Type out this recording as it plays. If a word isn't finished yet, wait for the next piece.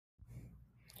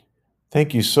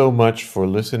Thank you so much for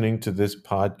listening to this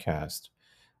podcast.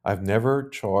 I've never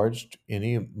charged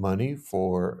any money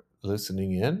for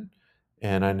listening in,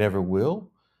 and I never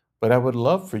will, but I would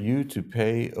love for you to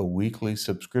pay a weekly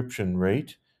subscription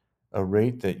rate, a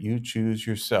rate that you choose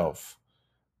yourself.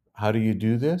 How do you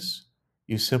do this?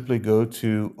 You simply go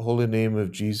to Holy Name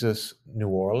of Jesus New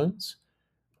Orleans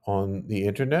on the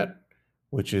internet,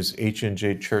 which is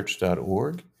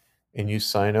hnjchurch.org, and you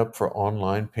sign up for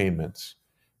online payments.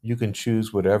 You can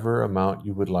choose whatever amount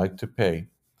you would like to pay.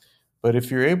 But if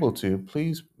you're able to,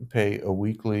 please pay a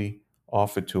weekly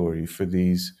offertory for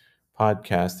these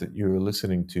podcasts that you're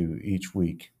listening to each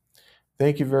week.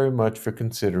 Thank you very much for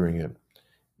considering it.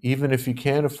 Even if you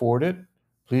can't afford it,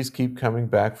 please keep coming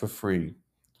back for free.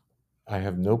 I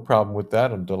have no problem with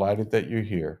that. I'm delighted that you're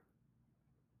here.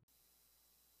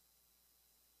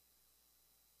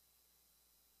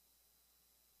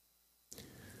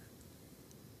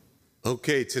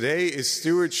 Okay, today is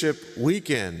Stewardship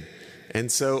Weekend,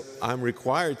 and so I'm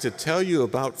required to tell you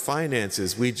about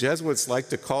finances. We Jesuits like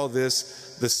to call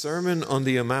this the Sermon on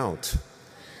the Amount.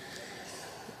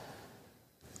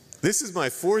 This is my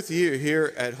fourth year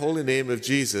here at Holy Name of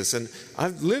Jesus, and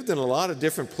I've lived in a lot of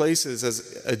different places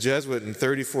as a Jesuit in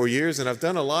 34 years, and I've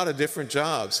done a lot of different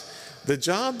jobs. The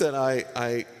job that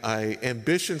I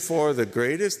ambition for the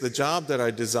greatest, the job that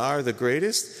I desire the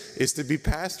greatest, is to be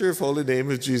pastor of Holy Name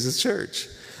of Jesus Church.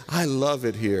 I love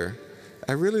it here.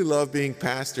 I really love being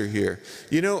pastor here.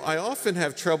 You know, I often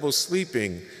have trouble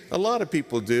sleeping. A lot of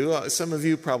people do. Some of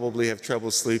you probably have trouble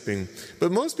sleeping.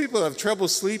 But most people have trouble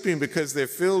sleeping because they're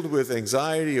filled with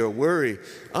anxiety or worry.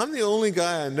 I'm the only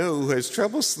guy I know who has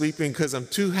trouble sleeping because I'm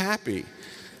too happy.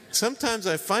 Sometimes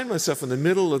I find myself in the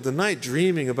middle of the night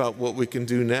dreaming about what we can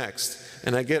do next,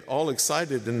 and I get all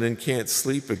excited and then can't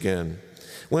sleep again.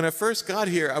 When I first got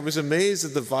here, I was amazed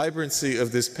at the vibrancy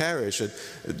of this parish, at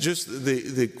just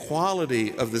the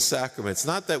quality of the sacraments.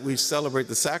 Not that we celebrate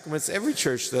the sacraments, every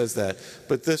church does that,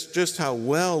 but just how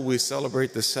well we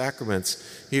celebrate the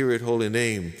sacraments here at Holy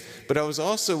Name. But I was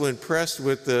also impressed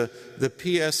with the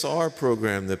PSR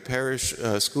program, the Parish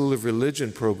School of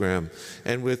Religion program,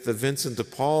 and with the Vincent de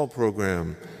Paul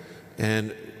program,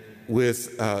 and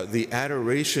with the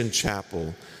Adoration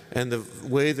Chapel, and the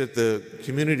way that the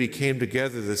community came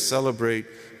together to celebrate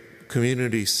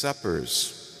community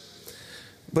suppers.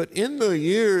 But in the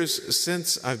years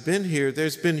since I've been here,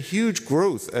 there's been huge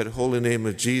growth at Holy Name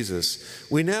of Jesus.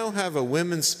 We now have a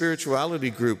women's spirituality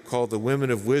group called the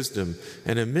Women of Wisdom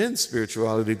and a men's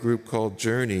spirituality group called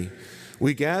Journey.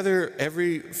 We gather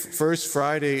every first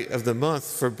Friday of the month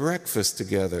for breakfast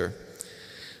together.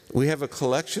 We have a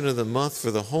collection of the month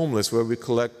for the homeless where we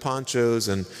collect ponchos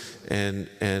and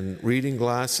reading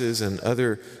glasses and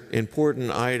other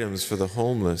important items for the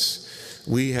homeless.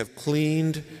 We have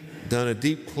done a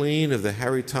deep clean of the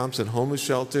Harry Thompson homeless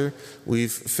shelter. We've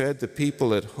fed the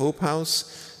people at Hope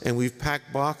House, and we've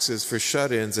packed boxes for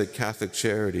shut-ins at Catholic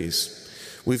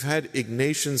Charities. We've had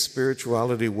Ignatian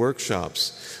spirituality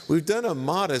workshops. We've done a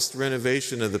modest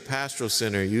renovation of the Pastoral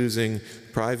Center using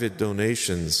private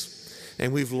donations.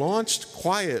 And we've launched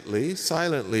quietly,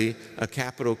 silently, a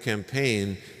capital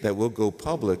campaign that will go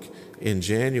public in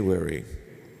January.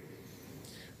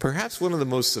 Perhaps one of the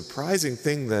most surprising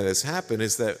things that has happened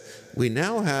is that we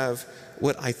now have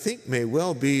what I think may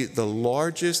well be the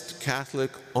largest Catholic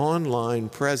online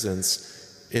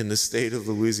presence in the state of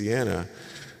Louisiana.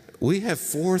 We have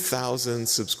 4,000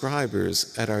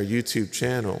 subscribers at our YouTube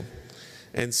channel.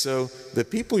 And so the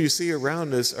people you see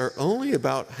around us are only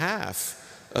about half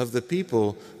of the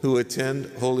people who attend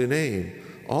Holy Name.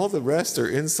 All the rest are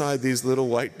inside these little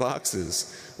white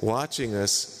boxes watching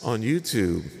us on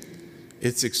YouTube.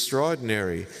 It's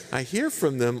extraordinary. I hear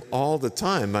from them all the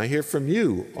time. I hear from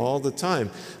you all the time.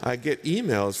 I get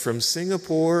emails from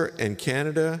Singapore and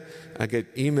Canada. I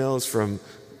get emails from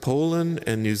Poland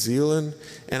and New Zealand.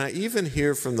 And I even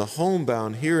hear from the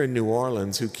homebound here in New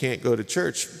Orleans who can't go to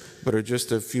church but are just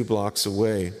a few blocks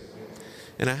away.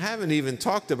 And I haven't even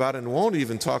talked about, and won't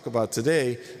even talk about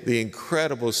today, the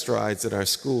incredible strides that our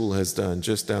school has done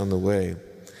just down the way.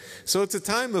 So it's a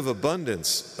time of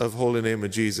abundance of Holy Name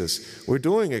of Jesus. We're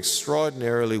doing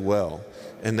extraordinarily well,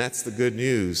 and that's the good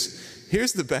news.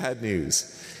 Here's the bad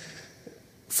news.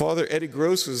 Father Eddie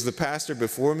Gross was the pastor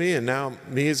before me, and now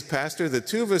me as pastor. The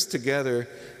two of us together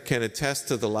can attest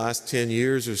to the last 10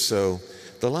 years or so.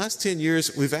 The last 10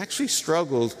 years, we've actually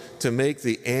struggled to make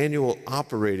the annual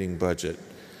operating budget.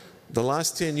 The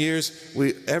last 10 years,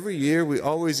 every year, we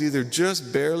always either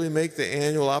just barely make the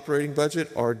annual operating budget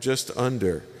or just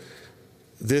under.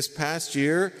 This past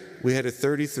year, we had a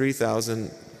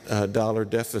 $33,000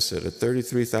 deficit, a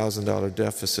 $33,000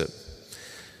 deficit.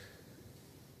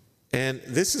 And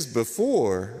this is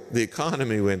before the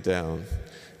economy went down.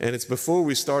 And it's before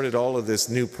we started all of this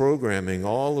new programming,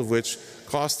 all of which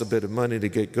cost a bit of money to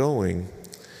get going.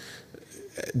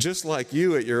 Just like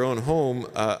you at your own home,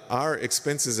 our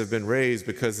expenses have been raised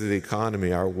because of the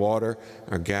economy. Our water,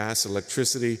 our gas,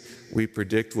 electricity, we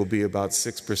predict will be about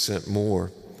 6%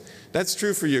 more. That's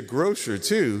true for your grocer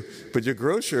too, but your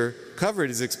grocer covered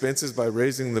his expenses by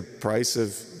raising the price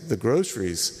of the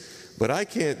groceries. But I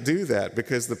can't do that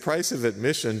because the price of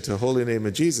admission to Holy Name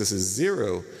of Jesus is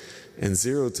 0, and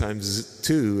 0 times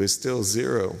 2 is still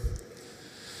 0.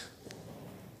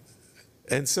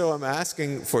 And so I'm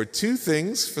asking for 2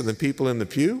 things for the people in the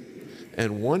pew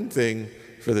and 1 thing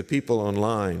for the people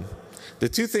online. The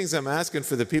 2 things I'm asking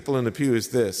for the people in the pew is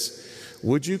this: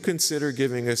 would you consider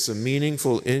giving us a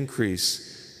meaningful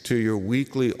increase to your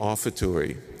weekly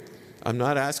offertory? I'm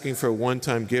not asking for a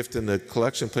one-time gift in the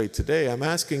collection plate today. I'm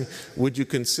asking, would you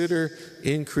consider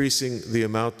increasing the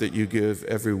amount that you give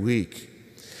every week?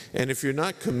 And if you're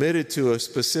not committed to a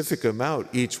specific amount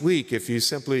each week, if you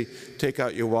simply take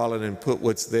out your wallet and put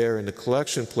what's there in the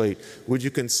collection plate, would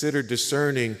you consider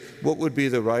discerning what would be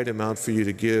the right amount for you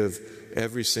to give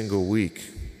every single week?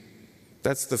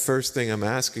 That's the first thing I'm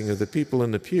asking of the people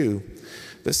in the pew.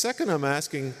 The second I'm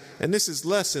asking, and this is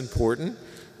less important,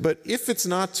 but if it's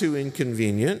not too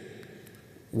inconvenient,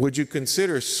 would you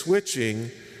consider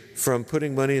switching from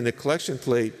putting money in the collection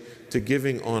plate to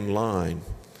giving online?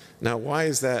 Now, why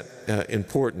is that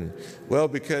important? Well,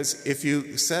 because if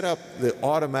you set up the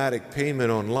automatic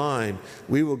payment online,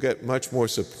 we will get much more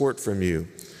support from you.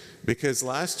 Because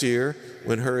last year,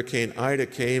 when Hurricane Ida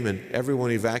came and everyone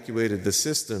evacuated the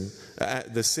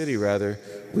city,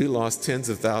 we lost tens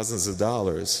of thousands of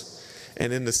dollars.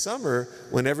 And in the summer,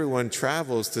 when everyone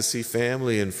travels to see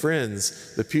family and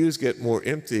friends, the pews get more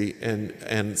empty,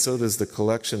 and so does the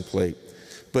collection plate.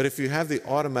 But if you have the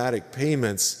automatic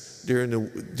payments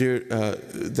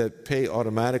that pay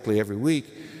automatically every week,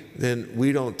 then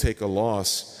we don't take a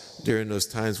loss during those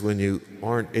times when you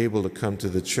aren't able to come to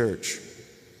the church.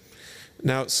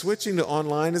 Now, switching to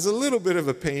online is a little bit of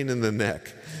a pain in the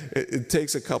neck. It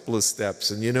takes a couple of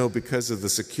steps, and because of the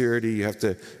security, you have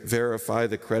to verify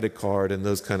the credit card and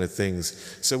those kind of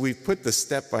things. So we've put the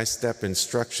step-by-step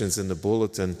instructions in the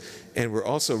bulletin, and we're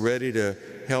also ready to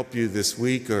help you this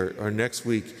week or next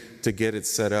week to get it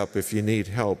set up if you need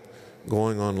help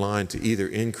going online to either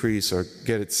increase or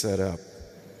get it set up.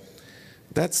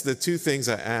 That's the 2 things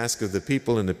I ask of the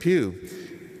people in the pew.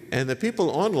 And the people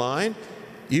online,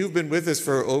 you've been with us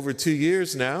for over 2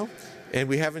 years now, and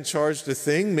we haven't charged a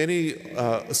thing. Many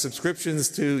subscriptions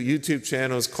to YouTube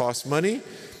channels cost money.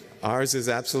 Ours is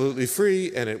absolutely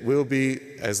free, and it will be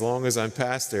as long as I'm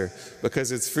pastor,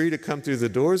 because it's free to come through the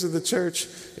doors of the church.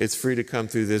 It's free to come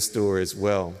through this door as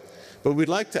well. But we'd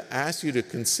like to ask you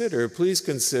to please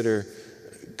consider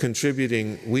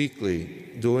contributing weekly,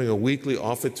 doing a weekly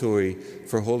offertory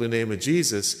for Holy Name of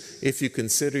Jesus if you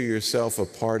consider yourself a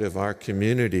part of our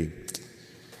community.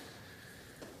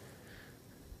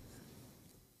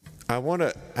 I want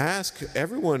to ask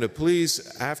everyone to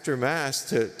please, after Mass,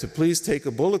 to please take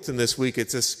a bulletin this week.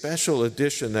 It's a special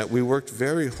edition that we worked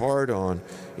very hard on.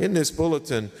 In this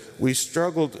bulletin, we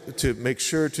struggled to make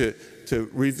sure to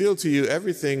reveal to you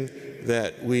everything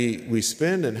that we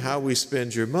spend and how we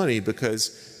spend your money,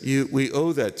 because we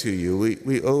owe that to you.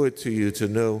 We owe it to you to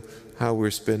know how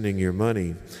we're spending your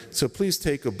money. So please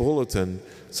take a bulletin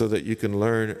so that you can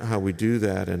learn how we do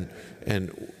that,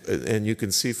 and you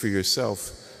can see for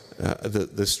yourself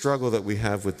the struggle that we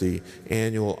have with the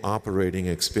annual operating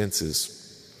expenses.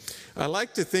 I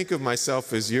like to think of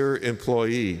myself as your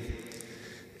employee,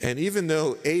 and even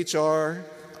though HR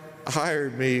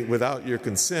hired me without your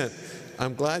consent,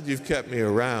 I'm glad you've kept me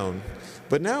around.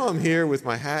 But now I'm here with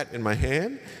my hat in my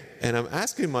hand, and I'm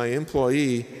asking my employer,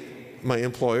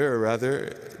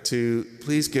 to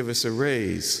please give us a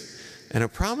raise. And I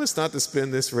promise not to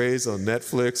spend this raise on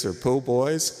Netflix or po'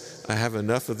 boys. I have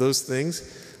enough of those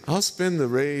things. I'll spend the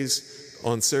raise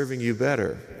on serving you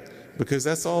better, because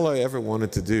that's all I ever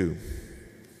wanted to do.